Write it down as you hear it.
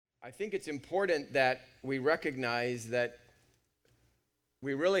I think it's important that we recognize that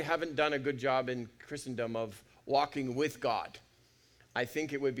we really haven't done a good job in Christendom of walking with God. I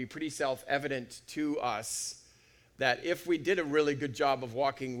think it would be pretty self-evident to us that if we did a really good job of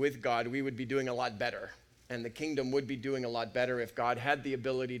walking with God, we would be doing a lot better. And the kingdom would be doing a lot better if God had the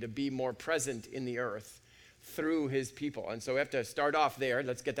ability to be more present in the earth through his people. And so we have to start off there.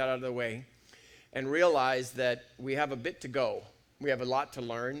 Let's get that out of the way and realize that we have a bit to go. We have a lot to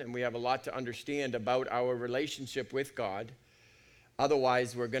learn, and we have a lot to understand about our relationship with God.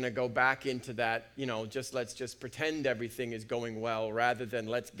 Otherwise, we're going to go back into that, let's just pretend everything is going well rather than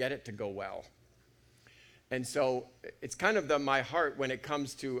let's get it to go well. And so it's kind of my heart when it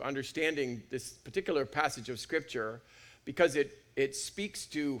comes to understanding this particular passage of Scripture, because it speaks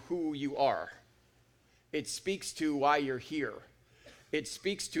to who you are. It speaks to why you're here. It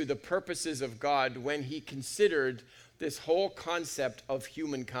speaks to the purposes of God when he considered this whole concept of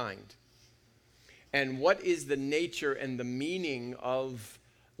humankind. And what is the nature and the meaning of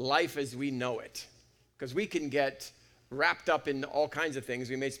life as we know it? Because we can get wrapped up in all kinds of things.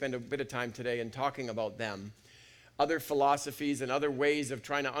 We may spend a bit of time today in talking about them. Other philosophies and other ways of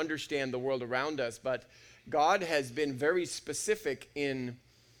trying to understand the world around us. But God has been very specific in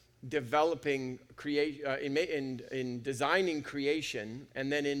developing in designing creation,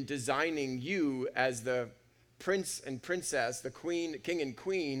 and then in designing you as the prince and princess, the king and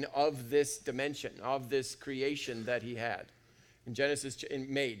queen of this dimension, of this creation that he had in Genesis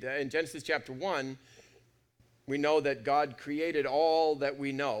chapter 1. We know that God created all that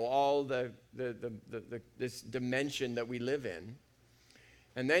we know, all this dimension that we live in.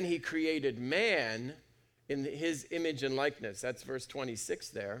 And then he created man in his image and likeness. That's verse 26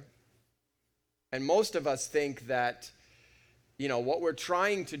 there. And most of us think that, what we're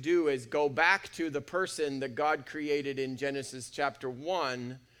trying to do is go back to the person that God created in Genesis chapter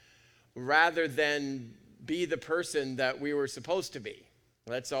 1 rather than be the person that we were supposed to be.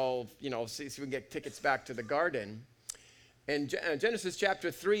 Let's all, see if we can get tickets back to the garden. And Genesis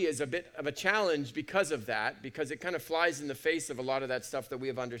chapter 3 is a bit of a challenge because of that, because it kind of flies in the face of a lot of that stuff that we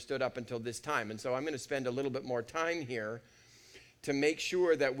have understood up until this time. And so I'm going to spend a little bit more time here to make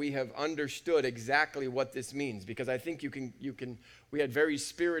sure that we have understood exactly what this means, because I think we had very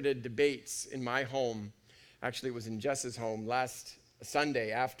spirited debates in my home. Actually, it was in Jess's home last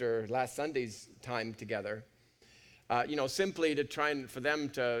Sunday after last Sunday's time together. Simply to try and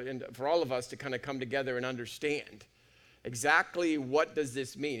for all of us to kind of come together and understand exactly what does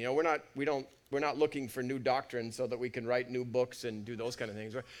this mean. We're not looking for new doctrine so that we can write new books and do those kind of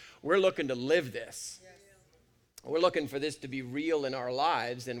things. We're looking to live this. We're looking for this to be real in our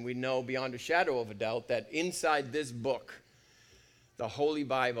lives, and we know beyond a shadow of a doubt that inside this book, the Holy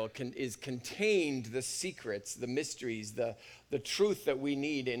Bible, is contained the secrets, the mysteries, the truth that we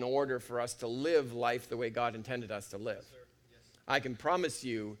need in order for us to live life the way God intended us to live. Yes. I can promise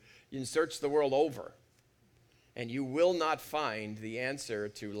you can search the world over, and you will not find the answer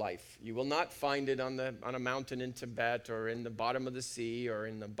to life. You will not find it on a mountain in Tibet, or in the bottom of the sea, or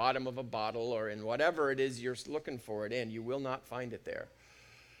in the bottom of a bottle, or in whatever it is you're looking for it in. You will not find it there.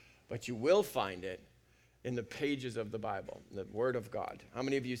 But you will find it in the pages of the Bible, the Word of God. How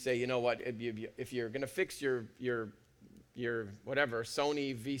many of you say, if you're going to fix your whatever,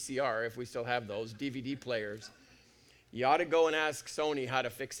 Sony VCR, if we still have those, DVD players, you ought to go and ask Sony how to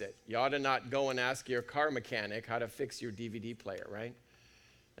fix it. You ought to not go and ask your car mechanic how to fix your DVD player, right?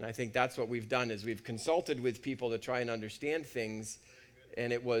 And I think that's what we've done, is we've consulted with people to try and understand things,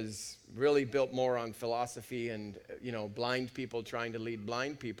 and it was really built more on philosophy and, blind people trying to lead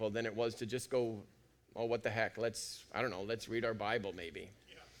blind people than it was to just go, oh, what the heck, let's read our Bible maybe.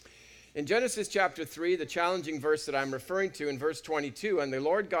 In Genesis chapter 3, the challenging verse that I'm referring to in verse 22, and the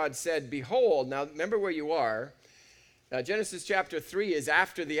Lord God said, behold, now remember where you are. Genesis chapter 3 is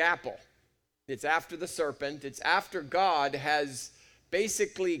after the apple. It's after the serpent. It's after God has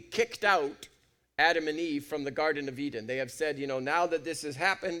basically kicked out Adam and Eve from the Garden of Eden. They have said, now that this has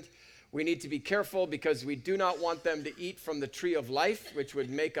happened, we need to be careful because we do not want them to eat from the tree of life, which would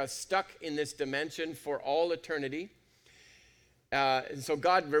make us stuck in this dimension for all eternity. And so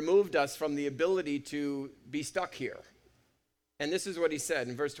God removed us from the ability to be stuck here. And this is what he said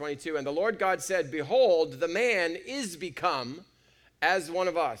in verse 22. And the Lord God said, behold, the man is become as one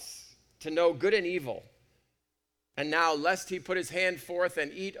of us, to know good and evil. And now, lest he put his hand forth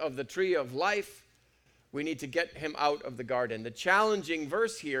and eat of the tree of life, we need to get him out of the garden. The challenging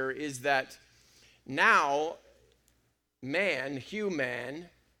verse here is that now human,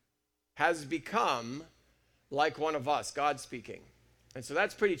 has become like one of us, God speaking. And so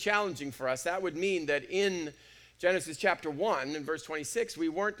that's pretty challenging for us. That would mean that in Genesis chapter 1 and verse 26, we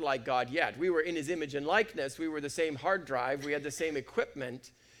weren't like God yet. We were in his image and likeness. We were the same hard drive. We had the same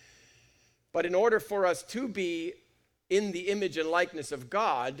equipment. But in order for us to be in the image and likeness of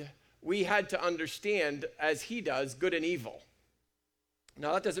God, we had to understand, as he does, good and evil.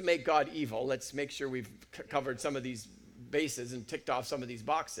 Now, that doesn't make God evil. Let's make sure we've covered some of these bases and ticked off some of these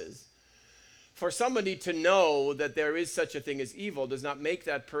boxes. For somebody to know that there is such a thing as evil does not make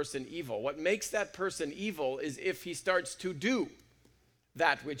that person evil. What makes that person evil is if he starts to do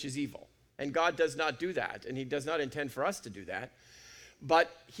that which is evil. And God does not do that, and he does not intend for us to do that.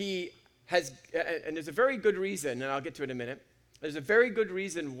 But he has, and there's a very good reason, and I'll get to it in a minute. There's a very good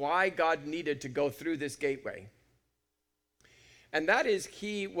reason why God needed to go through this gateway. And that is,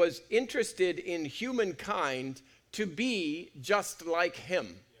 he was interested in humankind to be just like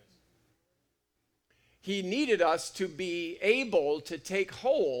him. He needed us to be able to take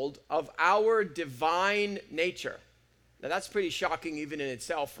hold of our divine nature. Now, that's pretty shocking even in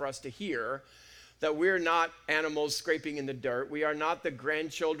itself for us to hear, that we're not animals scraping in the dirt. We are not the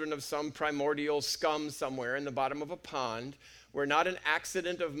grandchildren of some primordial scum somewhere in the bottom of a pond. We're not an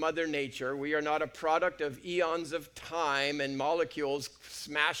accident of Mother Nature. We are not a product of eons of time and molecules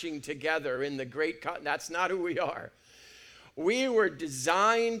smashing together in the great That's not who we are. We were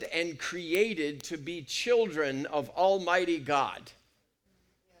designed and created to be children of Almighty God.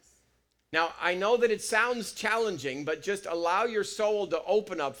 Yes. Now, I know that it sounds challenging, but just allow your soul to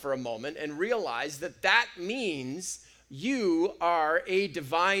open up for a moment and realize that that means you are a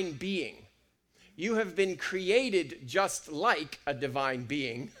divine being. You have been created just like a divine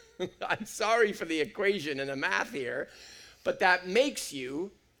being. I'm sorry for the equation and the math here, but that makes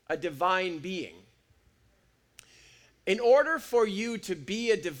you a divine being. In order for you to be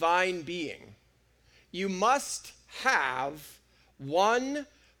a divine being, you must have one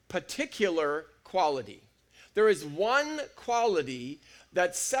particular quality. There is one quality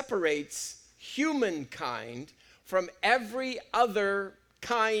that separates humankind from every other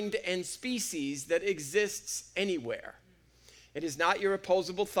kind and species that exists anywhere. It is not your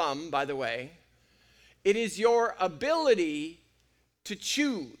opposable thumb, by the way. It is your ability to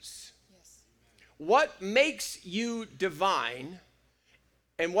choose. What makes you divine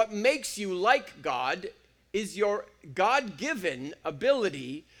and what makes you like God is your God-given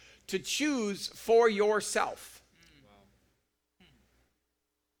ability to choose for yourself.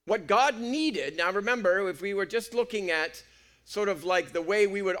 What God needed, now remember, if we were just looking at sort of like the way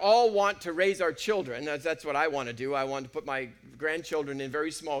we would all want to raise our children, that's what I want to do. I want to put my grandchildren in very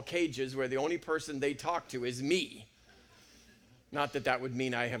small cages where the only person they talk to is me. Not that that would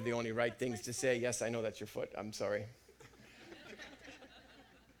mean I have the only right things to say. Yes, I know that's your foot. I'm sorry.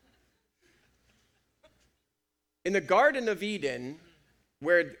 In the Garden of Eden,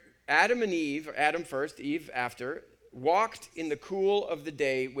 where Adam and Eve, or Adam first, Eve after, walked in the cool of the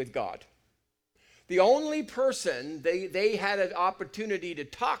day with God. The only person they had an opportunity to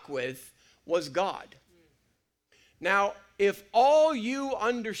talk with was God. Now, if all you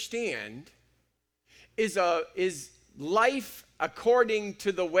understand is life according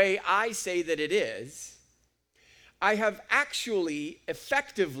to the way I say that it is, I have actually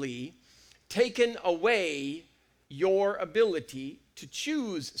effectively taken away your ability to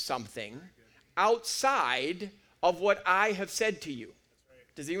choose something outside of what I have said to you.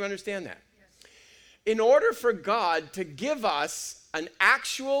 Does anyone understand that? In order for God to give us an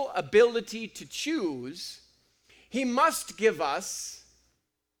actual ability to choose, he must give us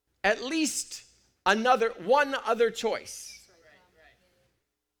at least one other choice.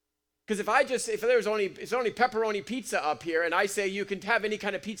 Because if there's only pepperoni pizza up here and I say you can have any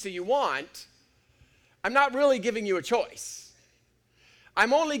kind of pizza you want, I'm not really giving you a choice.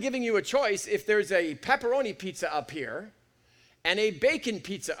 I'm only giving you a choice if there's a pepperoni pizza up here and a bacon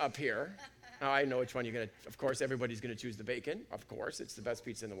pizza up here. Now, I know which one you're going to, of course, everybody's going to choose the bacon. Of course, it's the best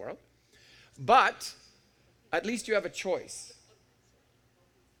pizza in the world. But at least you have a choice.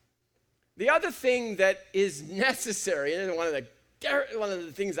 The other thing that is necessary, and one of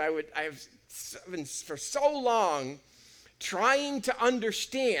the things I have been for so long trying to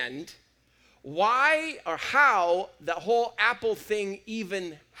understand why or how the whole Apple thing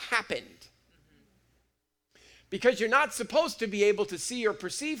even happened. Because you're not supposed to be able to see or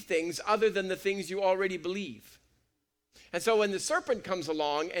perceive things other than the things you already believe. And so when the serpent comes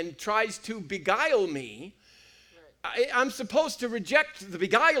along and tries to beguile me, I'm supposed to reject the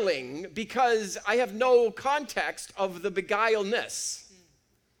beguiling because I have no context of the beguileness.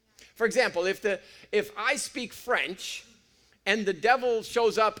 For example, if I speak French and the devil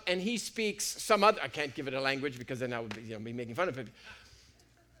shows up and he speaks some other, I can't give it a language because then I would be making fun of him.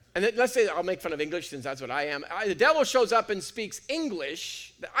 And then, let's say I'll make fun of English since that's what I am. The devil shows up and speaks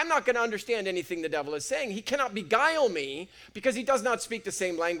English. I'm not going to understand anything the devil is saying. He cannot beguile me because he does not speak the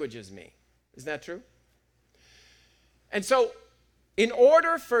same language as me. Isn't that true? And so, in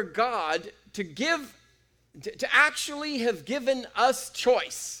order for God to actually have given us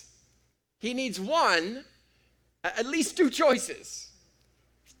choice, he needs at least two choices.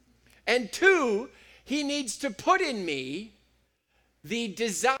 And two, he needs to put in me the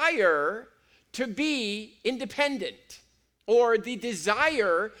desire to be independent, or the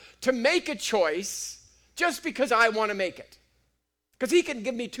desire to make a choice just because I want to make it. Because he can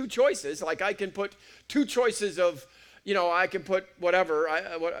give me two choices, like I can put two choices of, I can put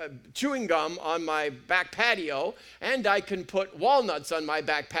chewing gum on my back patio, and I can put walnuts on my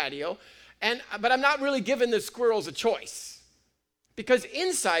back patio, but I'm not really giving the squirrels a choice. Because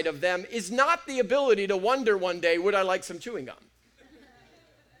inside of them is not the ability to wonder one day, would I like some chewing gum?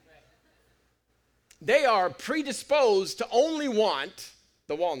 They are predisposed to only want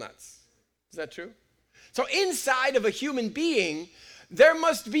the walnuts. Is that true? So inside of a human being, there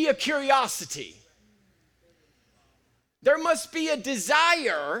must be a curiosity. There must be a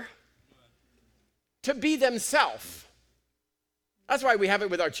desire to be themselves. That's why we have it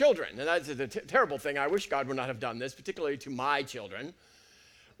with our children. And that's a terrible thing. I wish God would not have done this, particularly to my children.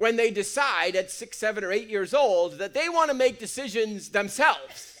 When they decide at 6, 7, or 8 years old that they want to make decisions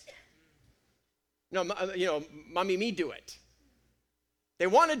themselves. No, mommy, me do it. They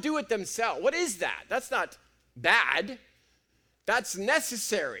want to do it themselves. What is that? That's not bad. That's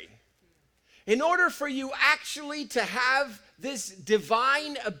necessary. In order for you actually to have this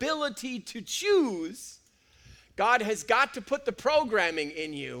divine ability to choose, God has got to put the programming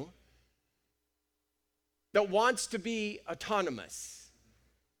in you that wants to be autonomous.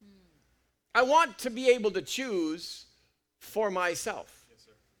 I want to be able to choose for myself.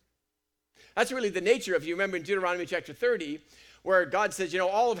 That's really the nature of, you remember in Deuteronomy chapter 30, where God says,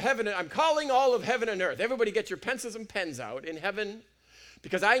 all of heaven, I'm calling all of heaven and earth. Everybody get your pencils and pens out in heaven,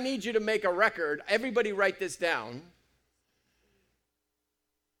 because I need you to make a record. Everybody write this down.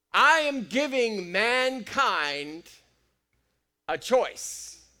 I am giving mankind a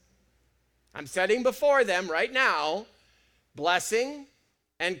choice. I'm setting before them right now blessing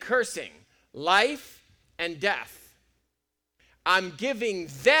and cursing, life and death. I'm giving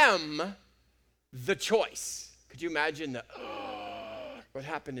them the choice. Could you imagine what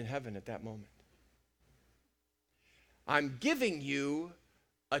happened in heaven at that moment? I'm giving you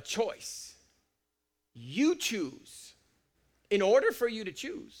a choice. You choose. In order for you to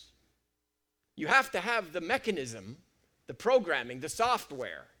choose, you have to have the mechanism, the programming, the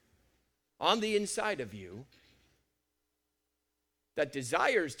software on the inside of you that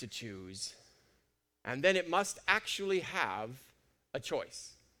desires to choose, and then it must actually have a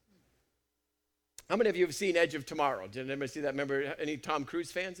choice. How many of you have seen Edge of Tomorrow? Did anybody see that? Remember any Tom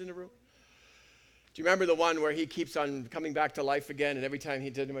Cruise fans in the room? Do you remember the one where he keeps on coming back to life again, and every time he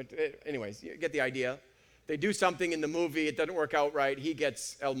did it, anyways, you get the idea. They do something in the movie, it doesn't work out right, he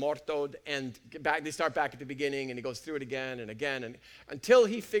gets el mortoed, and they start back at the beginning, and he goes through it again and again, and until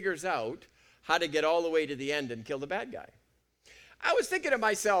he figures out how to get all the way to the end and kill the bad guy. I was thinking to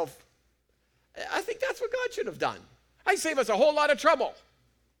myself, I think that's what God should have done. I'd save us a whole lot of trouble.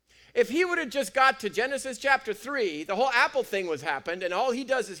 If he would have just got to Genesis chapter 3, the whole Apple thing was happened, and all he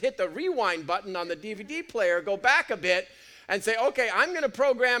does is hit the rewind button on the DVD player, go back a bit, and say, okay, I'm going to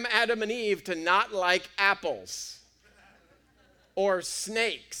program Adam and Eve to not like apples or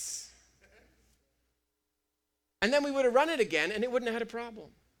snakes. And then we would have run it again, and it wouldn't have had a problem.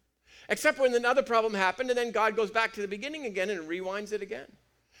 Except when another problem happened, and then God goes back to the beginning again and rewinds it again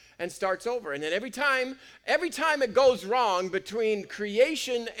and starts over. And then every time it goes wrong between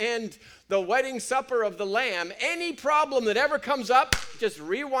creation and the wedding supper of the Lamb, any problem that ever comes up, just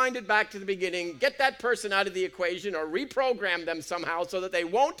rewind it back to the beginning, get that person out of the equation, or reprogram them somehow so that they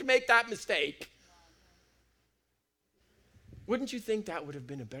won't make that mistake. Wouldn't you think that would have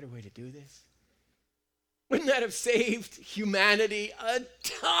been a better way to do this? Wouldn't that have saved humanity a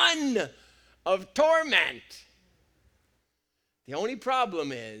ton of torment? The only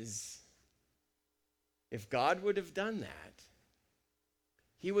problem is, if God would have done that,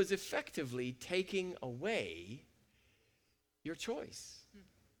 he was effectively taking away your choice.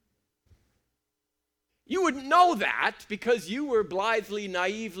 You wouldn't know that because you were blithely,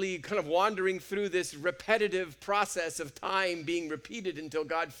 naively kind of wandering through this repetitive process of time being repeated until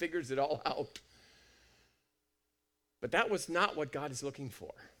God figures it all out. But that was not what God is looking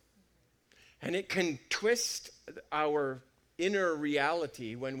for. And it can twist our inner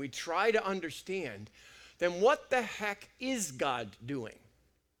reality when we try to understand, then what the heck is God doing?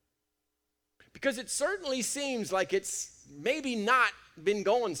 Because it certainly seems like it's maybe not been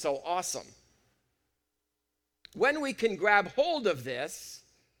going so awesome. When we can grab hold of this,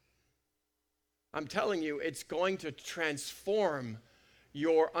 I'm telling you, it's going to transform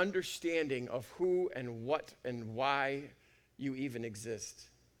your understanding of who and what and why you even exist.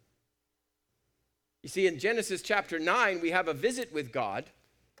 You see, in Genesis chapter 9, we have a visit with God,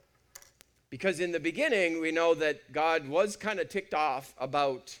 because in the beginning, we know that God was kind of ticked off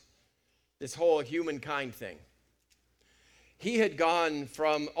about this whole humankind thing. He had gone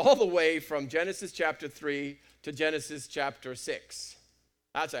from all the way from Genesis chapter 3 to Genesis chapter 6.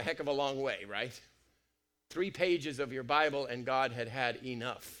 That's a heck of a long way, right? 3 pages of your Bible, and God had had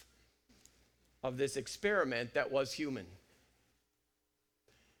enough of this experiment that was human.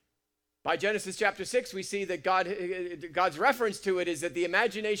 By Genesis chapter 6, we see that God's reference to it is that the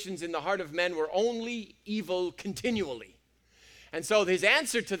imaginations in the heart of men were only evil continually. And so his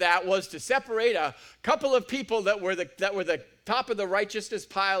answer to that was to separate a couple of people that were the top of the righteousness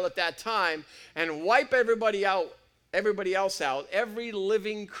pile at that time, and wipe everybody else out, every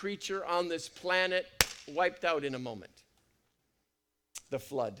living creature on this planet wiped out in a moment. The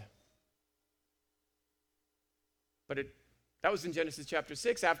flood. But that was in Genesis chapter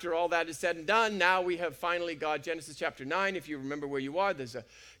 6. After all that is said and done, now we have finally got Genesis chapter 9. If you remember where you are,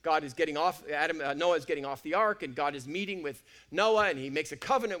 Noah is getting off the ark, and God is meeting with Noah, and he makes a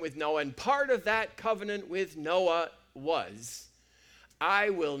covenant with Noah. And part of that covenant with Noah was, I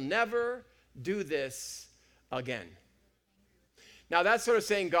will never do this again. Now that's sort of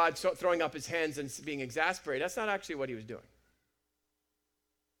saying God throwing up his hands and being exasperated. That's not actually what he was doing.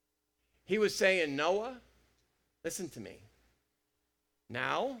 He was saying, Noah, listen to me.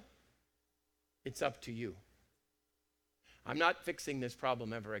 Now, it's up to you. I'm not fixing this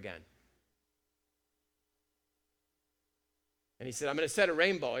problem ever again. And he said, I'm going to set a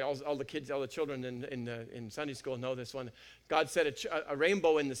rainbow. All the kids, all the children in Sunday school know this one. God set a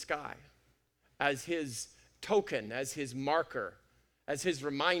rainbow in the sky as his token, as his marker, as his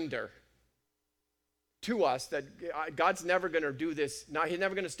reminder to us that God's never going to do this. Now, he's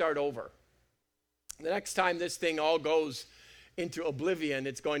never going to start over. The next time this thing all goes into oblivion,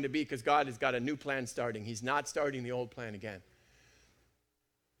 it's going to be because God has got a new plan starting. He's not starting the old plan again.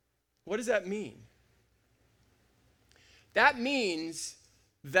 What does that mean? That means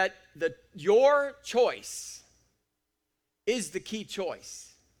that your choice is the key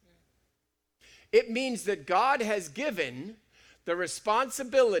choice. It means that God has given the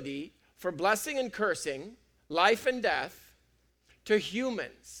responsibility for blessing and cursing, life and death, to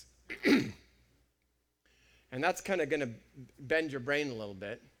humans. And that's kind of going to bend your brain a little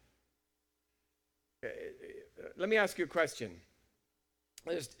bit. Let me ask you a question.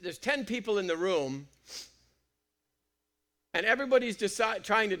 There's 10 people in the room, and everybody's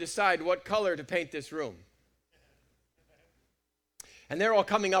trying to decide what color to paint this room. And they're all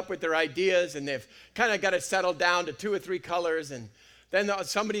coming up with their ideas, and they've kind of got it settled down to 2 or 3 colors. And then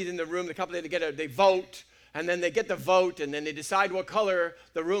somebody's in the room, the couple they vote, and then they get the vote, and then they decide what color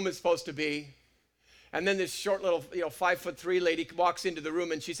the room is supposed to be. And then this short little, 5'3" lady walks into the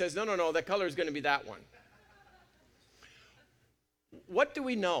room, and she says, no, that color is going to be that one. What do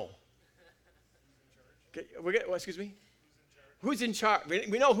we know? Okay, excuse me? Who's in charge?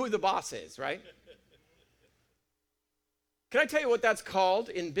 We know who the boss is, right? Can I tell you what that's called?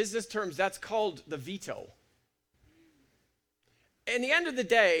 In business terms, that's called the veto. In the end of the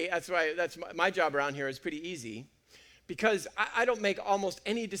day, that's my job around here is pretty easy, because I don't make almost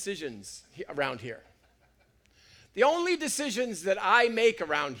any decisions around here. The only decisions that I make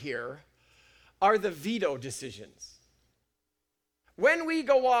around here are the veto decisions. When we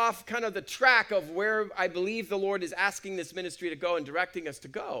go off kind of the track of where I believe the Lord is asking this ministry to go and directing us to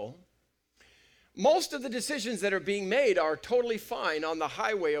go, most of the decisions that are being made are totally fine on the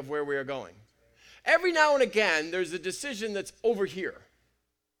highway of where we are going. Every now and again, there's a decision that's over here.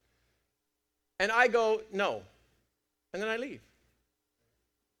 And I go, no. And then I leave.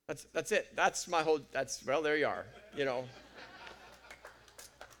 That's it. That's my whole, well, there you are,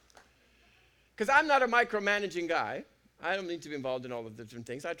 Because I'm not a micromanaging guy. I don't need to be involved in all of the different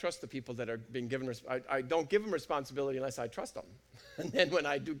things. I trust the people that are being given, I don't give them responsibility unless I trust them. And then when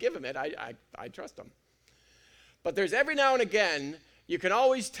I do give them it, I trust them. But there's every now and again, you can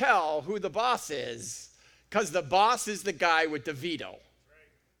always tell who the boss is, because the boss is the guy with the veto.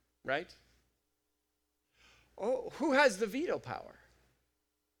 Right? Oh, who has the veto power?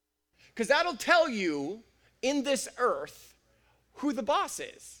 Because that'll tell you in this earth who the boss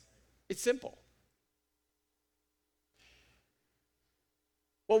is. It's simple.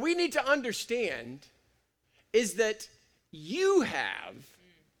 What we need to understand is that you have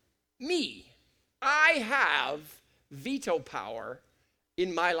me I have veto power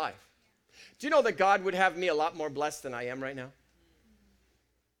in my life. Do you know that God would have me a lot more blessed than I am right now?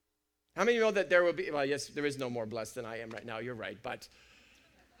 How many of you know that there will be, well, yes, there is no more blessed than I am right now. You're right. But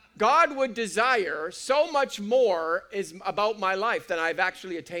God would desire so much more is about my life than I've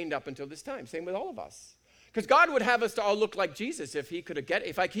actually attained up until this time. Same with all of us. Because God would have us to all look like Jesus if he could get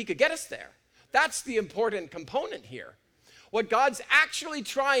us there. That's the important component here. What God's actually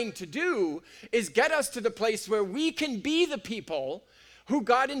trying to do is get us to the place where we can be the people who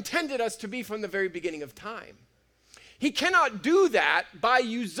God intended us to be from the very beginning of time. He cannot do that by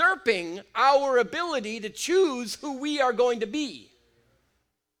usurping our ability to choose who we are going to be.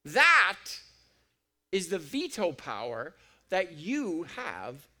 That is the veto power that you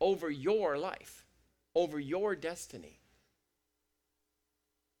have over your life, over your destiny.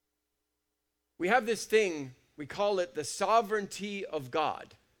 We have this thing, we call it the sovereignty of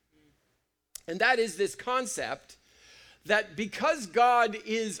God. And that is this concept that because God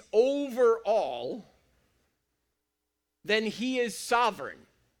is over all, then he is sovereign,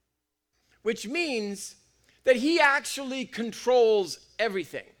 which means that he actually controls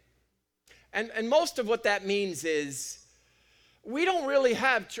everything. And most of what that means is we don't really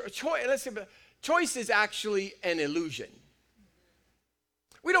have choice. Choice is actually an illusion.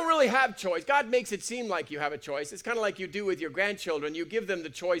 We don't really have choice. God makes it seem like you have a choice. It's kind of like you do with your grandchildren. You give them the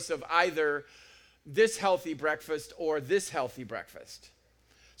choice of either this healthy breakfast or this healthy breakfast.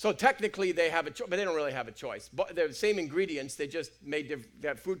 So technically they have a choice, but they don't really have a choice. But they're the same ingredients. They just they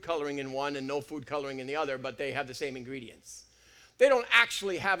have food coloring in one and no food coloring in the other, but they have the same ingredients. They don't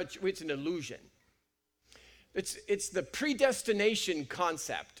actually have it's an illusion. It's the predestination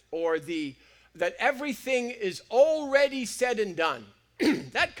concept, or that everything is already said and done.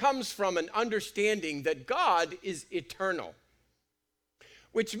 That comes from an understanding that God is eternal,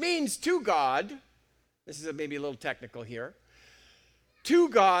 which means to God, this is maybe a little technical here, to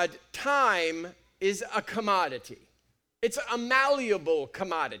God, time is a commodity. It's a malleable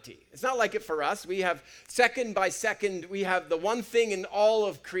commodity. It's not like it for us. We have second by second, we have the one thing in all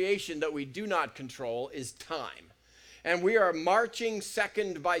of creation that we do not control is time. And we are marching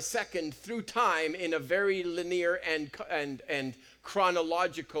second by second through time in a very linear and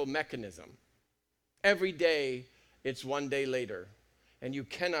chronological mechanism. Every day, it's one day later. And you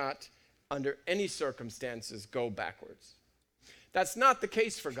cannot, under any circumstances, go backwards. That's not the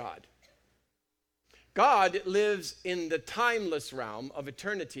case for God. God lives in the timeless realm of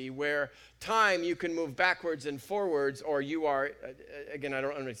eternity, where time you can move backwards and forwards, or you are, again, I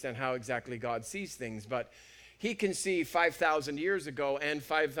don't understand how exactly God sees things, but he can see 5,000 years ago and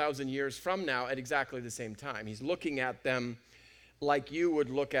 5,000 years from now at exactly the same time. He's looking at them like you would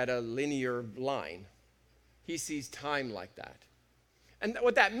look at a linear line. He sees time like that. And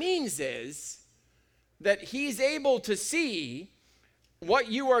what that means is that he's able to see what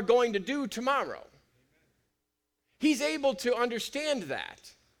you are going to do tomorrow. He's able to understand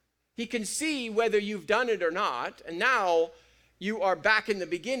that. He can see whether you've done it or not, and now you are back in the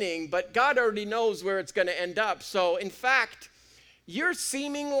beginning, but God already knows where it's going to end up. So, in fact, you're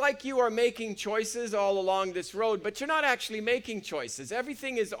seeming like you are making choices all along this road, but you're not actually making choices.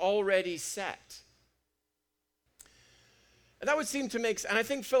 Everything is already set. And that would seem to make sense. And I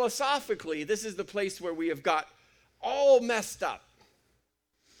think philosophically, this is the place where we have got all messed up.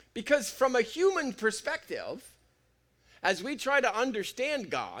 Because from a human perspective, as we try to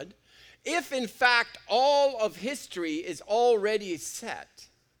understand God, if in fact all of history is already set,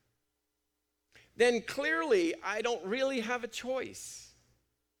 then clearly I don't really have a choice.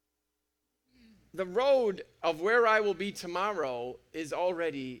 The road of where I will be tomorrow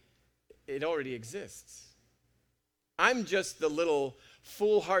already exists. I'm just the little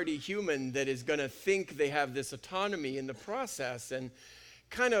foolhardy human that is going to think they have this autonomy in the process and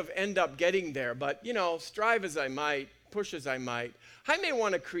kind of end up getting there. But, strive as I might, push as I might, I may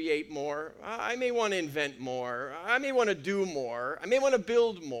want to create more. I may want to invent more. I may want to do more. I may want to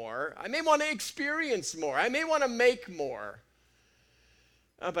build more. I may want to experience more. I may want to make more.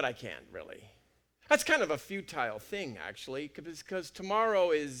 But I can't really. That's kind of a futile thing, actually, because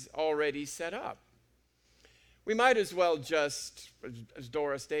tomorrow is already set up. We might as well just, as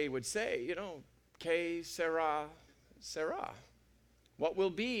Doris Day would say, que sera, sera. What will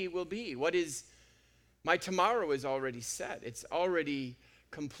be, will be. What is, my tomorrow is already set. It's already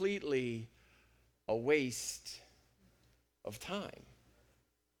completely a waste of time.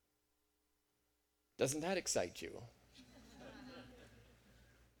 Doesn't that excite you?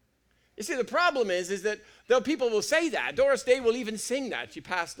 You see, the problem is that though people will say that, Doris Day will even sing that. She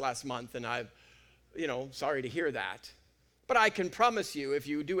passed last month, and sorry to hear that. But I can promise you, if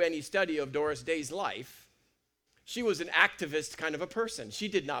you do any study of Doris Day's life, she was an activist kind of a person. She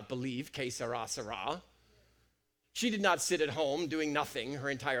did not believe que sera, sera. She did not sit at home doing nothing her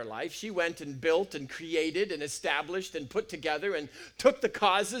entire life. She went and built and created and established and put together and took the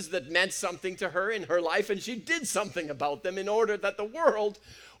causes that meant something to her in her life, and she did something about them in order that the world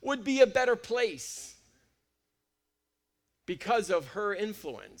would be a better place because of her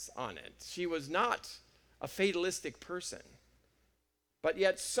influence on it. She was not a fatalistic person. But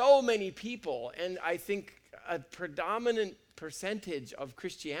yet so many people, and I think a predominant percentage of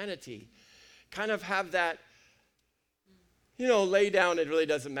Christianity, kind of have that, lay down, it really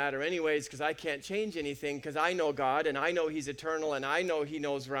doesn't matter anyways because I can't change anything because I know God and I know he's eternal and I know he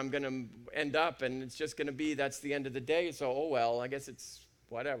knows where I'm going to end up and it's just going to be, that's the end of the day. So, oh well, I guess it's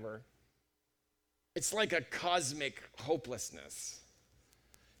whatever. It's like a cosmic hopelessness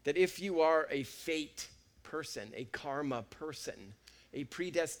that if you are a fate person, a karma person, a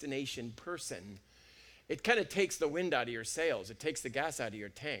predestination person, it kind of takes the wind out of your sails. It takes the gas out of your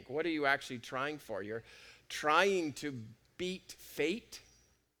tank. What are you actually trying for? You're trying to beat fate?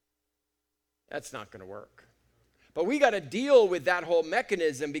 That's not going to work. But we got to deal with that whole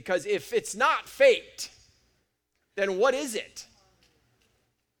mechanism because if it's not fate, then what is it?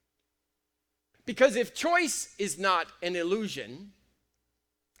 Because if choice is not an illusion,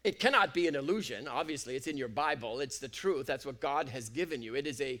 it cannot be an illusion. Obviously, it's in your Bible. It's the truth. That's what God has given you. It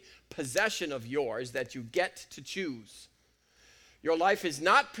is a possession of yours that you get to choose. Your life is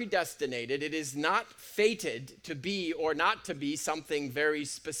not predestinated. It is not fated to be or not to be something very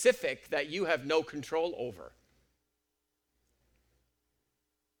specific that you have no control over.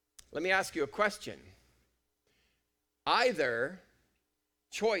 Let me ask you a question. Either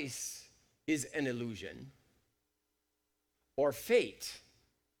choice is an illusion or fate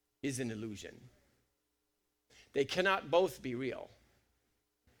is an illusion. They cannot both be real.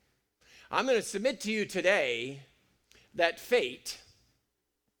 I'm going to submit to you today that fate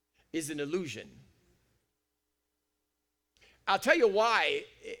is an illusion. I'll tell you why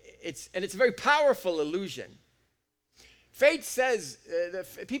it's a very powerful illusion. Fate says,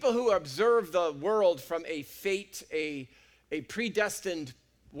 people who observe the world from a fate, a predestined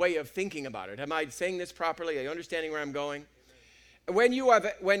way of thinking about it. Am I saying this properly? Are you understanding where I'm going? When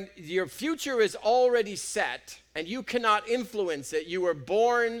your future is already set and you cannot influence it, you were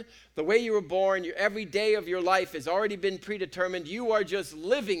born the way you were born, every day of your life has already been predetermined, you are just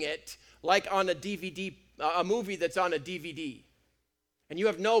living it like on a DVD, a movie that's on a DVD. And you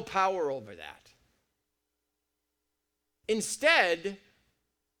have no power over that. Instead,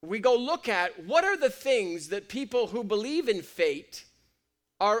 we go look at what are the things that people who believe in fate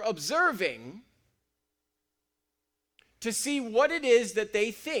are observing to see what it is that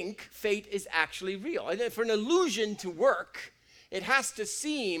they think fate is actually real. And for an illusion to work, it has to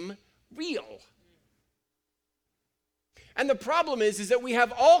seem real. And the problem is that we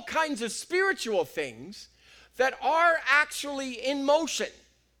have all kinds of spiritual things that are actually in motion,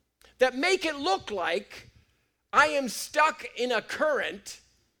 that make it look like I am stuck in a current,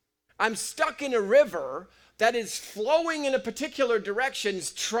 I'm stuck in a river that is flowing in a particular direction.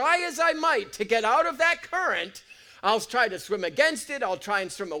 Try as I might to get out of that current, I'll try to swim against it. I'll try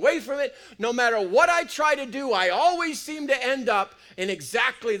and swim away from it. No matter what I try to do, I always seem to end up in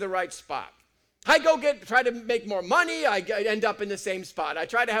exactly the right spot. I try to make more money, I end up in the same spot. I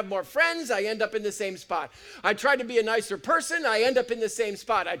try to have more friends, I end up in the same spot. I try to be a nicer person, I end up in the same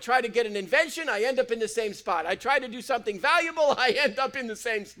spot. I try to get an invention, I end up in the same spot. I try to do something valuable, I end up in the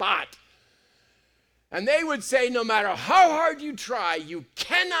same spot. And they would say, no matter how hard you try, you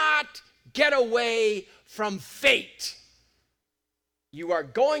cannot get away from fate. You are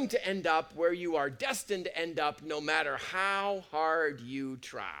going to end up where you are destined to end up no matter how hard you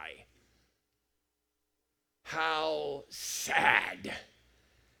try. How sad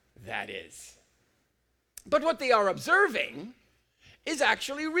that is. But what they are observing is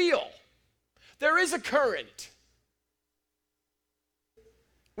actually real. There is a current.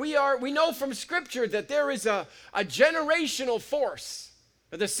 We know from Scripture that there is a generational force.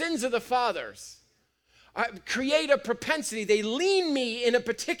 The sins of the fathers create a propensity. They lean me in a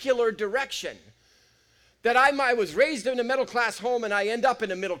particular direction. That I was raised in a middle-class home and I end up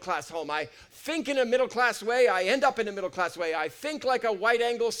in a middle-class home. I think in a middle-class way, I end up in a middle-class way. I think like a white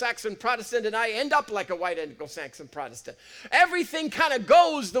Anglo-Saxon Protestant and I end up like a white Anglo-Saxon Protestant. Everything kind of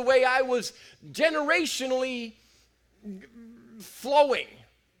goes the way I was generationally flowing.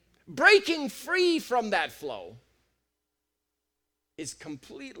 Breaking free from that flow is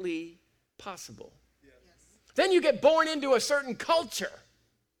completely possible. Yes. Then you get born into a certain culture.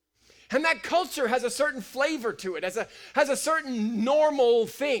 And that culture has a certain flavor to it, has a certain normal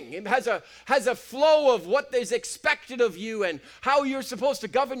thing. It has a flow of what is expected of you and how you're supposed to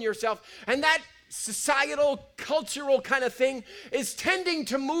govern yourself. And that societal, cultural kind of thing is tending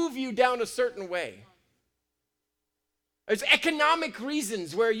to move you down a certain way. There's economic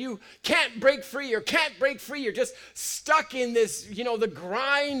reasons where you can't break free or can't break free. You're just stuck in this, the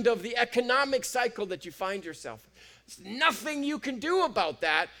grind of the economic cycle that you find yourself. There's nothing you can do about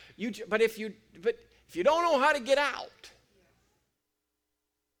that. But if you don't know how to get out,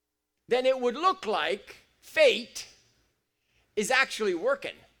 then it would look like fate is actually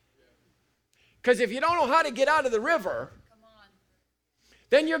working. Because if you don't know how to get out of the river,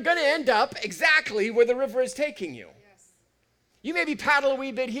 then you're going to end up exactly where the river is taking you. You maybe paddle a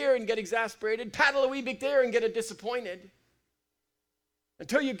wee bit here and get exasperated, paddle a wee bit there and get disappointed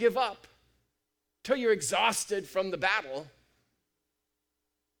until you give up, until you're exhausted from the battle.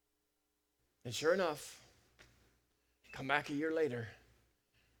 And sure enough, come back a year later,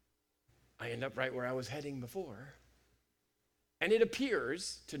 I end up right where I was heading before. And it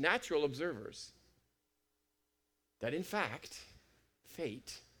appears to natural observers that in fact,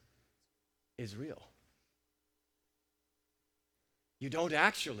 fate is real. You don't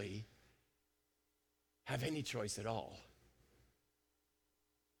actually have any choice at all.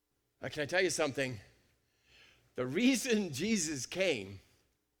 Now, can I tell you something? The reason Jesus came,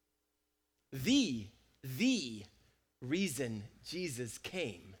 the reason Jesus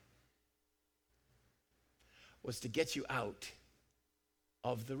came was to get you out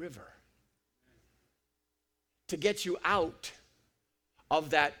of the river. To get you out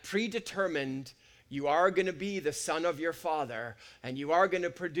of that predetermined, you are going to be the son of your father, and you are going to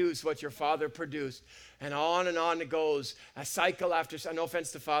produce what your father produced. And on it goes, a cycle after, no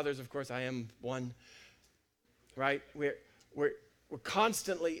offense to fathers, of course, I am one, right? We're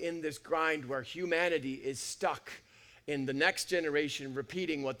constantly in this grind where humanity is stuck in the next generation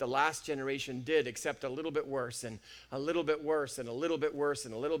repeating what the last generation did, except a little bit worse, and a little bit worse, and a little bit worse,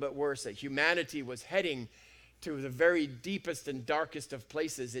 and a little bit worse. That humanity was heading to the very deepest and darkest of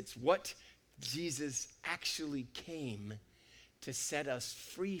places. It's what Jesus actually came to set us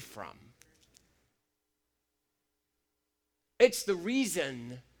free from. It's the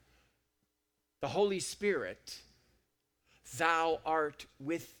reason the Holy Spirit, thou art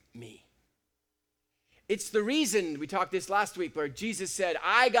with me. It's the reason, we talked this last week, where Jesus said,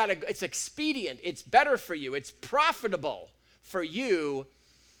 it's expedient, it's better for you, it's profitable for you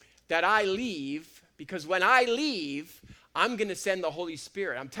that I leave, because when I leave, I'm going to send the Holy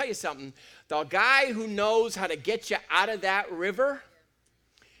Spirit. I'm telling you something, the guy who knows how to get you out of that river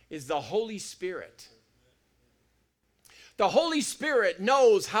is the Holy Spirit. The Holy Spirit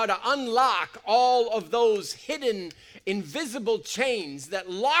knows how to unlock all of those hidden, invisible chains that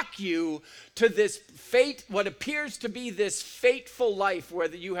lock you to this fate, what appears to be this fateful life where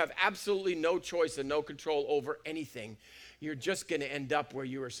you have absolutely no choice and no control over anything. You're just going to end up where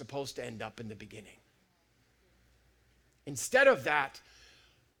you were supposed to end up in the beginning. Instead of that,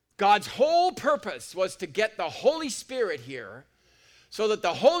 God's whole purpose was to get the Holy Spirit here so that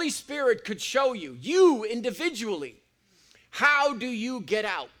the Holy Spirit could show you individually, how do you get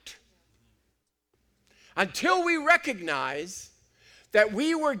out? Until we recognize that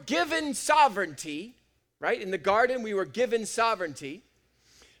we were given sovereignty, right? In the garden, we were given sovereignty.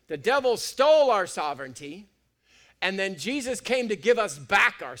 The devil stole our sovereignty, and then Jesus came to give us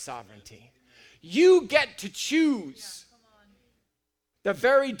back our sovereignty. You get to choose the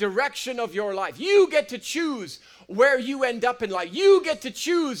very direction of your life. You get to choose where you end up in life. You get to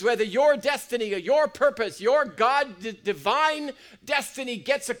choose whether your destiny or your purpose, your divine destiny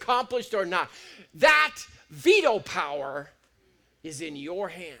gets accomplished or not. That veto power is in your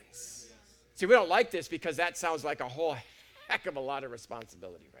hands. See, we don't like this because that sounds like a whole heck of a lot of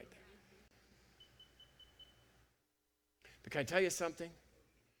responsibility right there. But can I tell you something?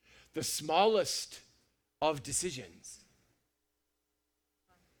 The smallest of decisions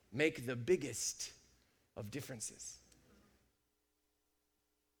make the biggest of differences.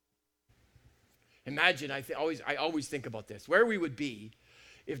 Imagine, I always think about this, where we would be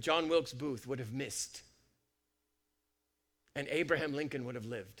if John Wilkes Booth would have missed and Abraham Lincoln would have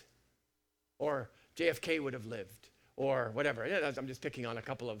lived, or JFK would have lived, or whatever. I'm just picking on a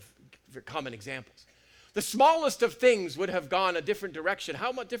couple of common examples. The smallest of things would have gone a different direction.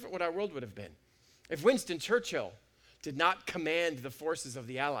 How much different would our world would have been? If Winston Churchill did not command the forces of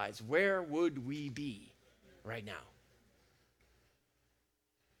the Allies, where would we be right now?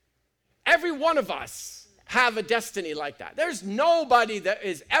 Every one of us have a destiny like that. There's nobody that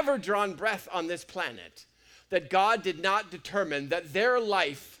has ever drawn breath on this planet that God did not determine that their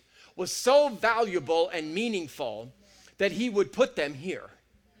life was so valuable and meaningful that he would put them here.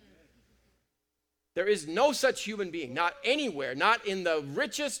 There is no such human being, not anywhere, not in the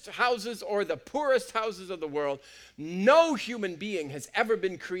richest houses or the poorest houses of the world. No human being has ever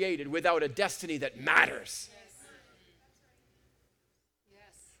been created without a destiny that matters.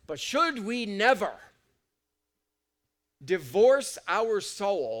 But should we never divorce our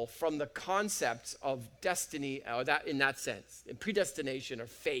soul from the concepts of destiny, or that in that sense, in predestination or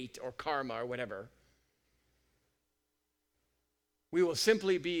fate or karma or whatever, we will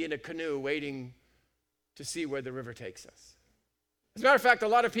simply be in a canoe waiting to see where the river takes us. As a matter of fact, a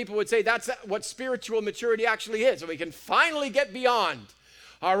lot of people would say that's what spiritual maturity actually is. And we can finally get beyond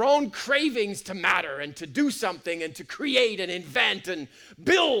our own cravings to matter and to do something and to create and invent and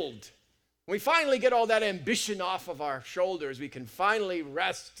build. When we finally get all that ambition off of our shoulders, we can finally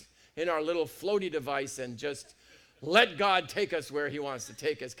rest in our little floaty device and just let God take us where he wants to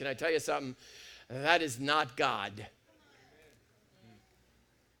take us. Can I tell you something? That is not God.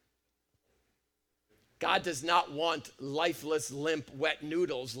 God does not want lifeless, limp, wet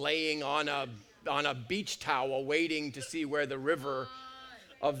noodles laying on a beach towel waiting to see where the river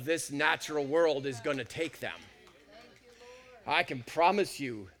of this natural world is going to take them. I can promise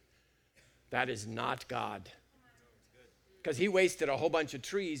you that is not God. Because he wasted a whole bunch of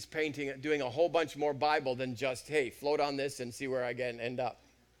trees painting, doing a whole bunch more Bible than just, hey, float on this and see where I get and end up.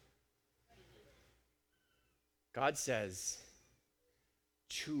 God says,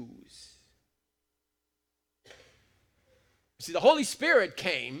 choose. See, the Holy Spirit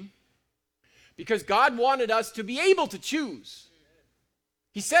came because God wanted us to be able to choose.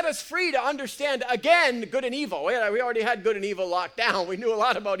 He set us free to understand, again, good and evil. We already had good and evil locked down. We knew a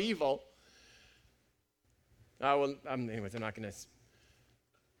lot about evil. Anyways, I'm not going to...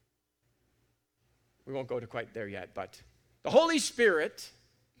 We won't go to quite there yet, but the Holy Spirit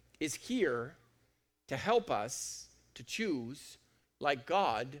is here to help us to choose like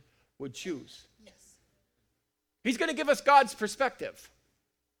God would choose. He's going to give us God's perspective.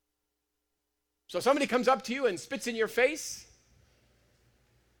 So somebody comes up to you and spits in your face,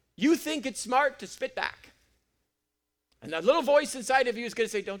 you think it's smart to spit back. And that little voice inside of you is going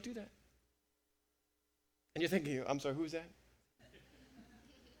to say, don't do that. And you're thinking, I'm sorry, who's that?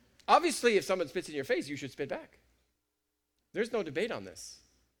 Obviously, if someone spits in your face, you should spit back. There's no debate on this.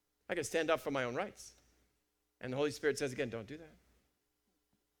 I can stand up for my own rights. And the Holy Spirit says again, don't do that.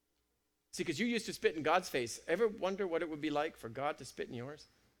 See, because you used to spit in God's face. Ever wonder what it would be like for God to spit in yours?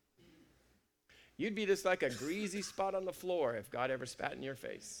 You'd be just like a greasy spot on the floor if God ever spat in your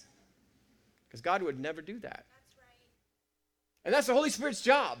face. Because God would never do that. That's right. And that's the Holy Spirit's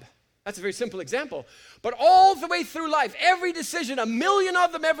job. That's a very simple example. But all the way through life, every decision, 1 million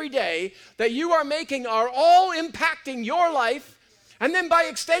of them every day, that you are making are all impacting your life, and then by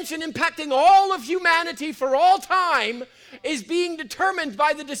extension impacting all of humanity for all time, is being determined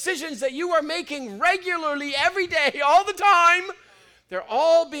by the decisions that you are making regularly every day, all the time. They're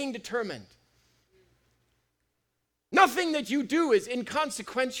all being determined. Nothing that you do is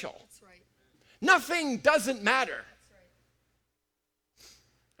inconsequential. That's right. Nothing doesn't matter. That's right.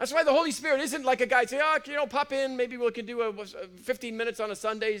 That's why the Holy Spirit isn't like a guy say, pop in, maybe we can do 15 minutes on a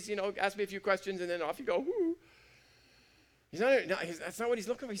Sundays, ask me a few questions, and then off you go. Woo. That's not what he's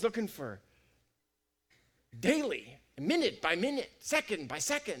looking for. He's looking for daily, minute by minute, second by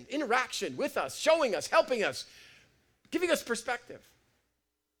second, interaction with us, showing us, helping us, giving us perspective.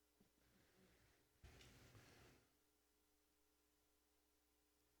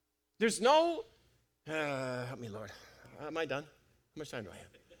 There's no, help me, Lord. Am I done? How much time do I have?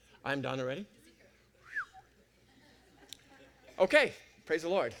 I'm done already? Okay, praise the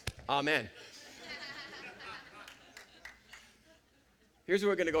Lord. Amen. Here's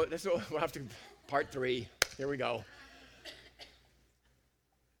where we're going to go. This is we'll have to, part 3. Here we go.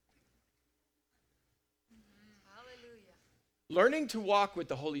 Hallelujah. Learning to walk with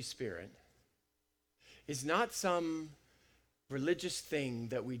the Holy Spirit is not some religious thing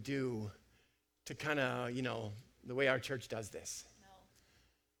that we do to kind of, the way our church does this. No.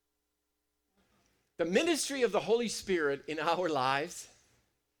 The ministry of the Holy Spirit in our lives,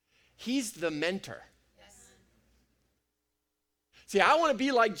 he's the mentor. Yes. See, I want to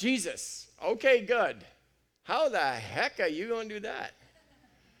be like Jesus. Okay, good. How the heck are you going to do that?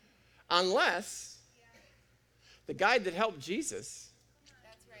 Unless the guy that helped Jesus.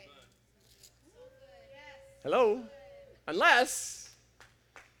 That's right. Hello? Unless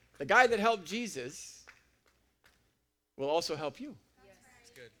the guy that helped Jesus will also help you.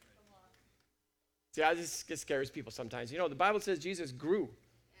 Yes. Good. See, this scares people sometimes. The Bible says Jesus grew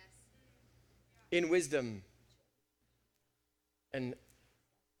Yes. in wisdom and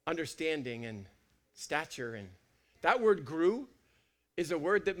understanding and stature. And that word grew is a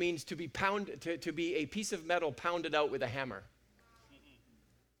word that means to be to be a piece of metal pounded out with a hammer.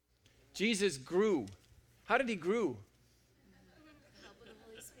 Jesus grew. How did he grow?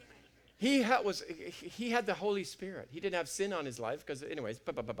 He had the Holy Spirit. He didn't have sin on his life because, anyways,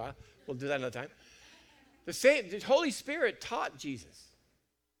 we'll do that another time. The Holy Spirit taught Jesus.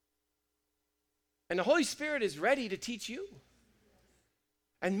 And the Holy Spirit is ready to teach you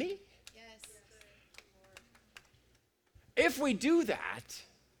and me. Yes. If we do that,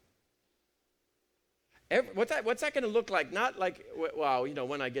 what's that going to look like? Not like, wow,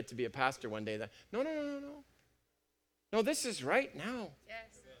 when I get to be a pastor one day. No. No, this is right now. Yes.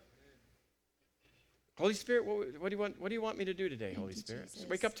 Holy Spirit, what do you want me to do today, Holy Spirit? Jesus.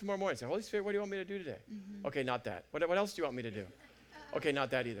 Wake up tomorrow morning and say, Holy Spirit, what do you want me to do today? Mm-hmm. Okay, not that. What else do you want me to do? Okay,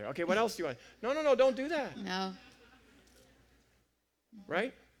 not that either. Okay, what else do you want? No, don't do that. No.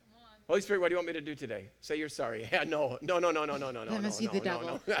 Right? Holy Spirit, what do you want me to do today? Say you're sorry. Yeah, no. That must be the devil.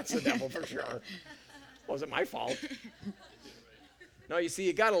 No. That's the devil for sure. Wasn't my fault. No, you see,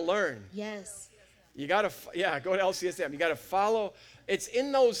 you got to learn. Yes. You got to, go to LCSM. You got to follow. It's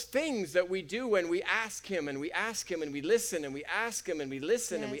in those things that we do when we ask him and we ask him and we listen and we ask him and we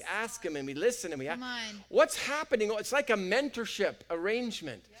listen and we Yes. ask him and we listen and we Come on. What's happening? It's like a mentorship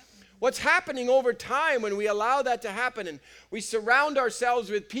arrangement. What's happening over time when we allow that to happen and we surround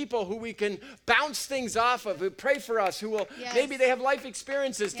ourselves with people who we can bounce things off of, who pray for us, who will, Yes. maybe they have life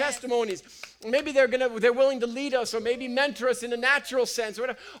experiences, Yes. testimonies, maybe they're willing to lead us or maybe mentor us in a natural sense.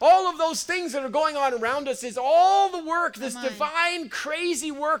 Whatever. All of those things that are going on around us is all the work, this Come on. divine, crazy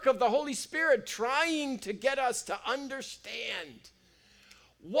work of the Holy Spirit trying to get us to understand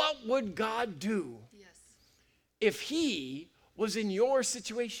what would God do Yes. if he was in your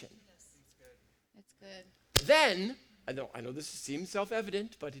situation. That's good. Then, I know this seems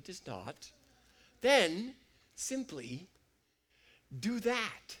self-evident, but it is not. Then, simply do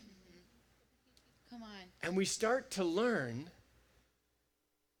that. Come on. And we start to learn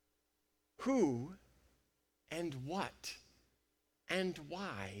who and what and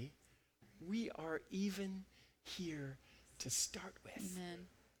why we are even here to start with. Amen.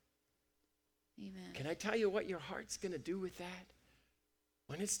 Amen. Can I tell you what your heart's going to do with that?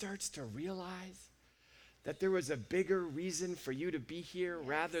 When it starts to realize that there was a bigger reason for you to be here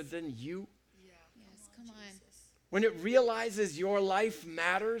rather than you. Yeah. Yes, come on. When it realizes your life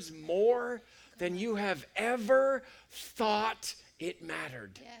matters more than you have ever thought it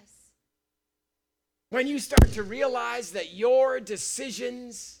mattered. Yes. When you start to realize that your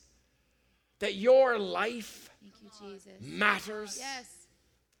decisions, that your life Thank you, Jesus. matters. Yes.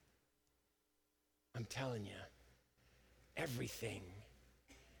 I'm telling you, everything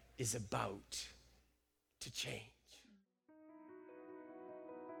is about to change.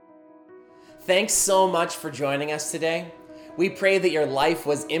 Thanks so much for joining us today. We pray that your life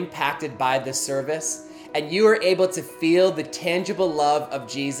was impacted by this service and you are able to feel the tangible love of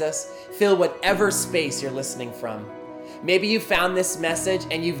Jesus fill whatever space you're listening from. Maybe you found this message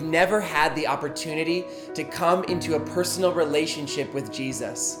and you've never had the opportunity to come into a personal relationship with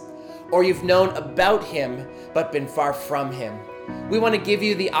Jesus, or you've known about him but been far from him. We want to give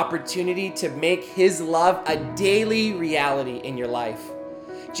you the opportunity to make his love a daily reality in your life.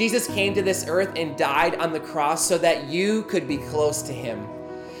 Jesus came to this earth and died on the cross so that you could be close to him.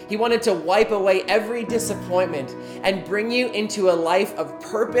 He wanted to wipe away every disappointment and bring you into a life of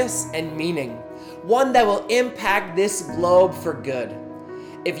purpose and meaning, one that will impact this globe for good.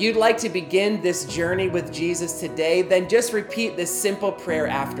 If you'd like to begin this journey with Jesus today, then just repeat this simple prayer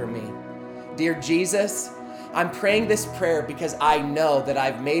after me. Dear Jesus, I'm praying this prayer because I know that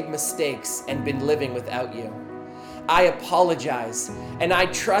I've made mistakes and been living without you. I apologize and I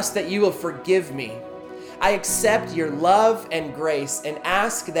trust that you will forgive me. I accept your love and grace and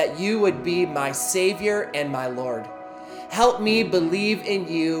ask that you would be my Savior and my Lord. Help me believe in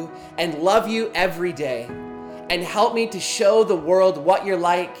you and love you every day. And help me to show the world what you're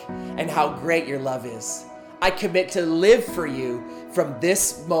like and how great your love is. I commit to live for you from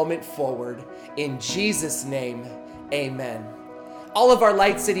this moment forward. In Jesus' name, amen. All of our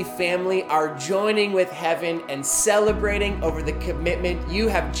Light City family are joining with heaven and celebrating over the commitment you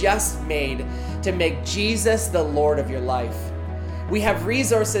have just made to make Jesus the Lord of your life. We have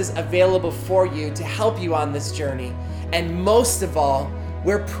resources available for you to help you on this journey. And most of all,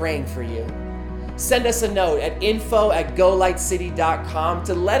 we're praying for you. Send us a note at info@golightcity.com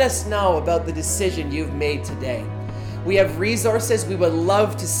to let us know about the decision you've made today. We have resources we would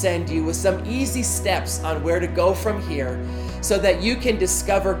love to send you with some easy steps on where to go from here so that you can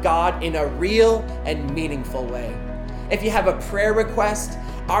discover God in a real and meaningful way. If you have a prayer request,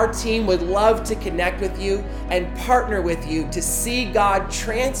 Our team would love to connect with you and partner with you to see God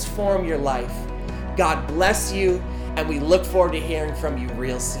transform your life. God bless you, and we look forward to hearing from you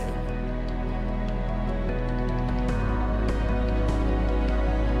real soon.